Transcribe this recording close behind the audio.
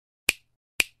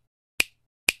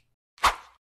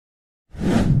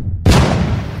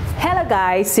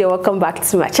guys, you're welcome back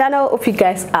to my channel. Hope you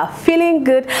guys are feeling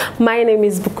good. My name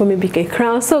is Bukomi BK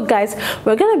Crown. So guys,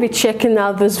 we're gonna be checking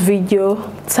out this video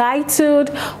titled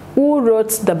 "Who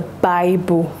Wrote the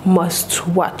Bible Must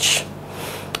Watch."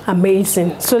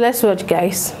 Amazing. So let's watch,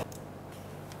 guys.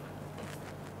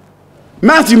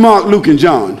 Matthew, Mark, Luke, and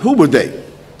John, who were they?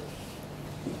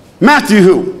 Matthew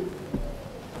who?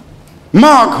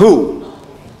 Mark who?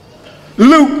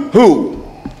 Luke who?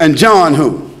 And John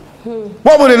who?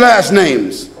 What were their last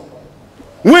names?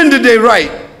 When did they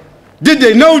write? Did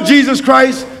they know Jesus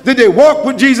Christ? Did they walk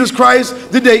with Jesus Christ?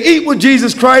 Did they eat with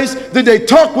Jesus Christ? Did they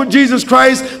talk with Jesus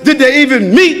Christ? Did they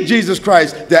even meet Jesus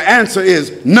Christ? The answer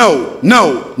is no,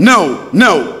 no, no,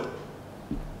 no.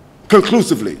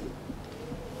 Conclusively.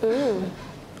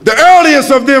 The earliest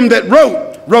of them that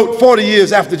wrote 40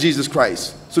 years after Jesus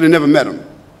Christ, so they never met him.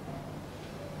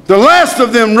 The last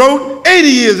of them wrote 80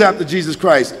 years after Jesus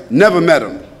Christ, never met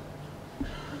him.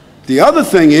 The other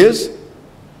thing is,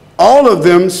 all of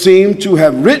them seem to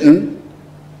have written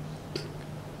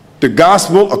the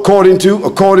gospel according to.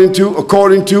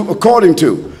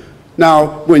 Now,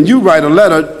 when you write a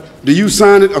letter, do you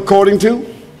sign it according to?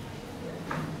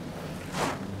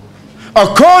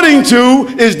 According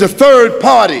to is the third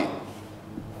party.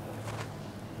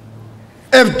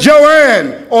 If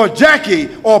Joanne or Jackie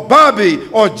or Bobby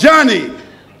or Johnny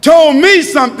told me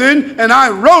something and I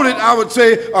wrote it, I would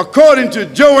say according to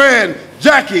Joanne,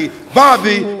 Jackie,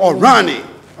 Bobby, or Ronnie,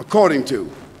 according to.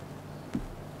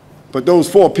 But those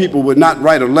four people would not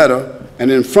write a letter and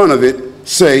in front of it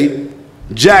say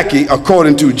Jackie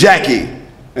according to Jackie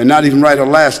and not even write her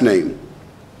last name.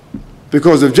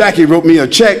 Because if Jackie wrote me a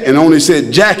check and only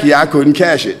said Jackie, I couldn't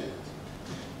cash it.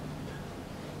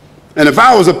 And if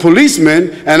I was a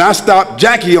policeman and I stopped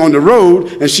Jackie on the road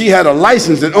and she had a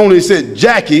license that only said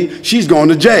Jackie, she's going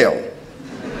to jail.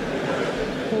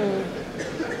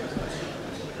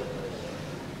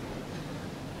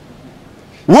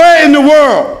 Where in the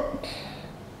world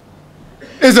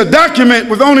is a document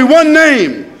with only one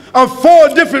name of four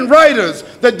different writers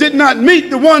that did not meet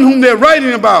the one whom they're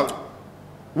writing about?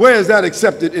 Where is that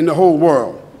accepted in the whole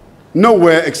world?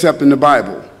 Nowhere except in the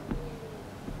Bible.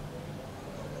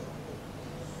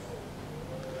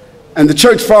 And the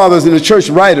church fathers and the church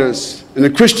writers and the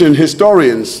Christian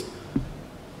historians,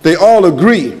 they all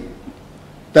agree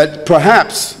that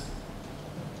perhaps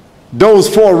those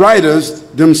four writers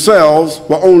themselves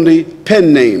were only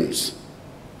pen names.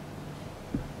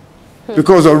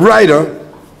 Because a writer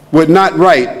would not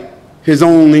write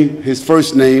his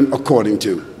first name according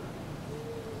to.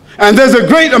 And there's a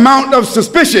great amount of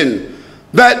suspicion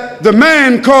that the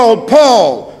man called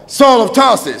Paul, Saul of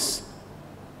Tarsus,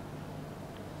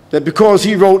 that because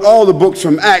he wrote all the books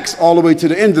from Acts all the way to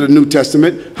the end of the New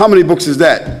Testament, how many books is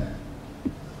that?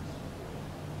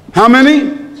 How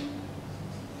many?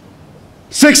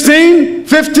 16,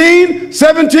 15,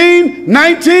 17,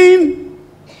 19?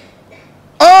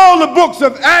 All the books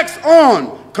of Acts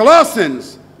on,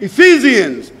 Colossians,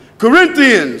 Ephesians,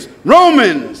 Corinthians,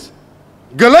 Romans,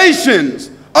 Galatians,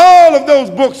 all of those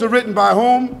books are written by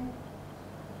whom?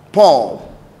 Paul,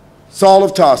 Saul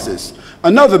of Tarsus,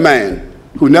 another man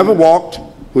who never walked,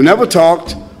 who never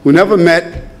talked, who never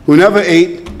met, who never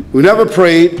ate, who never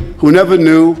prayed, who never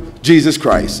knew Jesus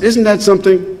Christ. Isn't that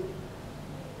something?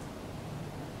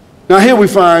 Now here we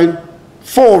find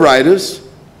four writers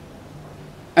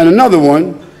and another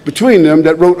one between them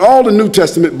that wrote all the New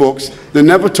Testament books that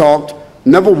never talked,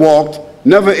 never walked,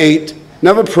 never ate,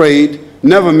 never prayed,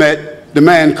 never met the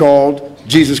man called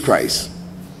Jesus Christ.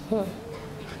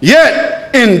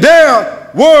 Yet in their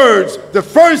words, the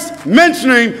first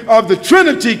mentioning of the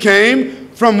Trinity came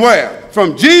from where?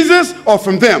 From Jesus or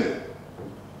from them?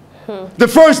 The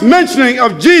first mentioning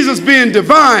of Jesus being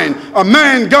divine, a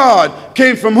man God,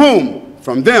 came from whom?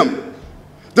 From them.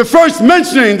 The first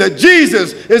mentioning that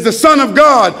Jesus is the Son of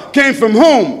God came from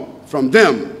whom? From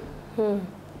them.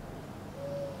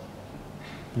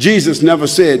 Jesus never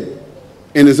said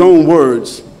in his own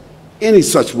words any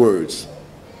such words,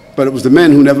 but it was the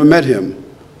men who never met him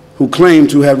who claimed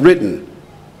to have written,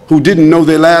 who didn't know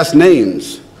their last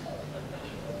names.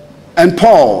 And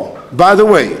Paul, by the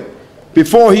way,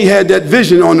 before he had that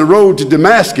vision on the road to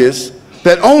Damascus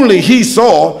that only he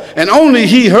saw and only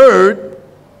he heard,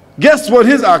 guess what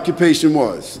his occupation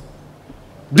was?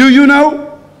 Do you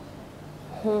know?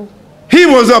 He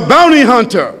was a bounty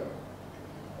hunter,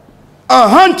 a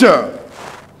hunter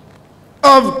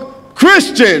of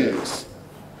Christians,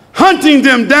 hunting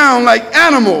them down like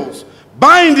animals,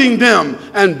 binding them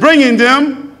and bringing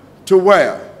them to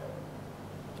where?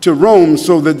 To Rome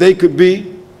so that they could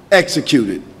be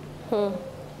executed.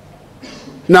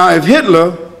 Now if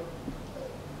Hitler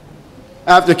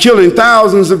after killing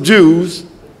thousands of Jews,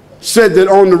 said that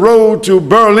on the road to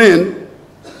Berlin,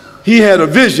 he had a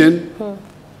vision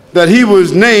that he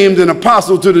was named an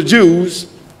apostle to the Jews,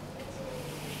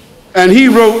 and he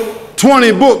wrote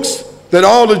 20 books that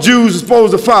all the Jews are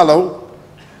supposed to follow.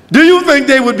 Do you think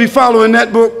they would be following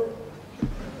that book?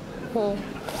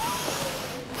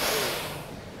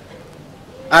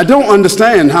 I don't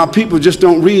understand how people just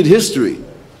don't read history.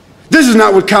 This is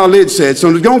not what Khalid said,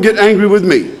 so don't get angry with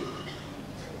me.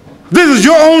 This is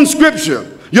your own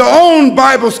scripture, your own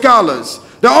Bible scholars,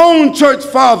 their own church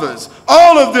fathers.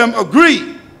 All of them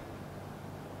agree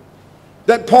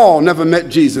that Paul never met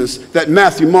Jesus, that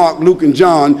Matthew, Mark, Luke, and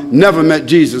John never met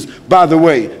Jesus. By the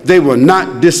way, they were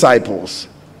not disciples.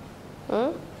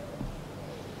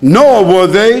 Nor were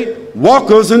they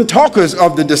walkers and talkers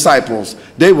of the disciples.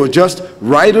 They were just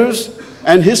writers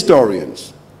and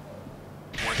historians.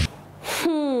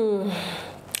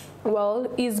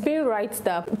 Well, it's been right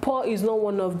that Paul is not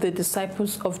one of the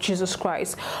disciples of Jesus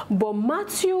Christ, but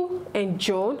Matthew and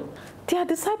John, they are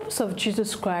disciples of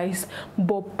Jesus Christ,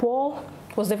 but Paul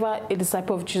was never a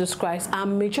disciple of Jesus Christ,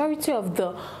 and majority of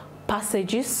the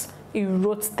passages, he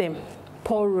wrote them.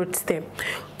 Paul wrote them.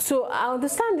 So I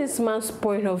understand this man's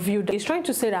point of view. He's trying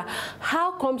to say that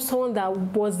how come someone that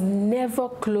was never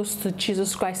close to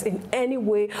Jesus Christ in any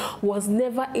way, was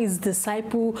never his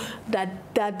disciple,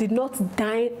 that did not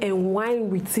dine and wine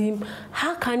with him,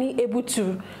 how can he able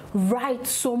to write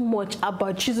so much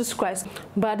about Jesus Christ?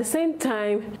 But at the same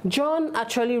time, John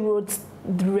actually wrote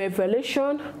the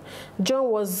Revelation. John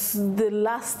was the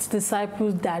last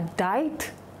disciple that died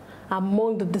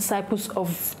among the disciples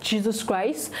of Jesus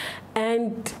Christ,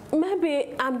 and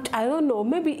maybe I don't know,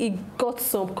 maybe he got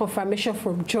some confirmation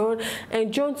from John,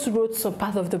 and John wrote some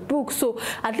part of the book. So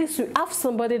at least we have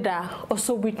somebody that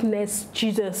also witnessed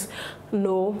Jesus,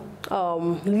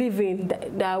 living,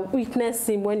 that witnessed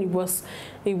him when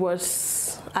he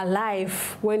was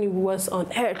alive, when he was on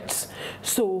earth.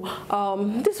 So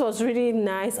this was really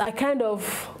nice. I kind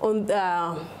of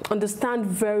understand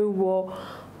very well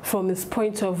from his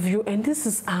point of view, and this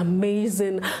is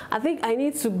amazing. I think I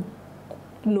need to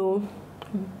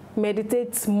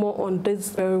meditate more on this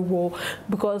very well,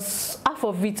 because half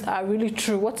of it are really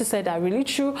true. What he said are really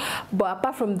true, but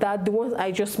apart from that, the ones I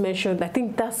just mentioned, I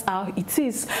think that's how it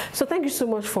is. So thank you so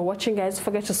much for watching, guys. Don't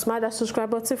forget to smash that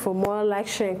subscribe button for more, like,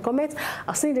 share, and comment.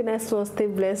 I'll see you in the next one. Stay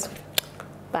blessed.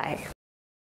 Bye.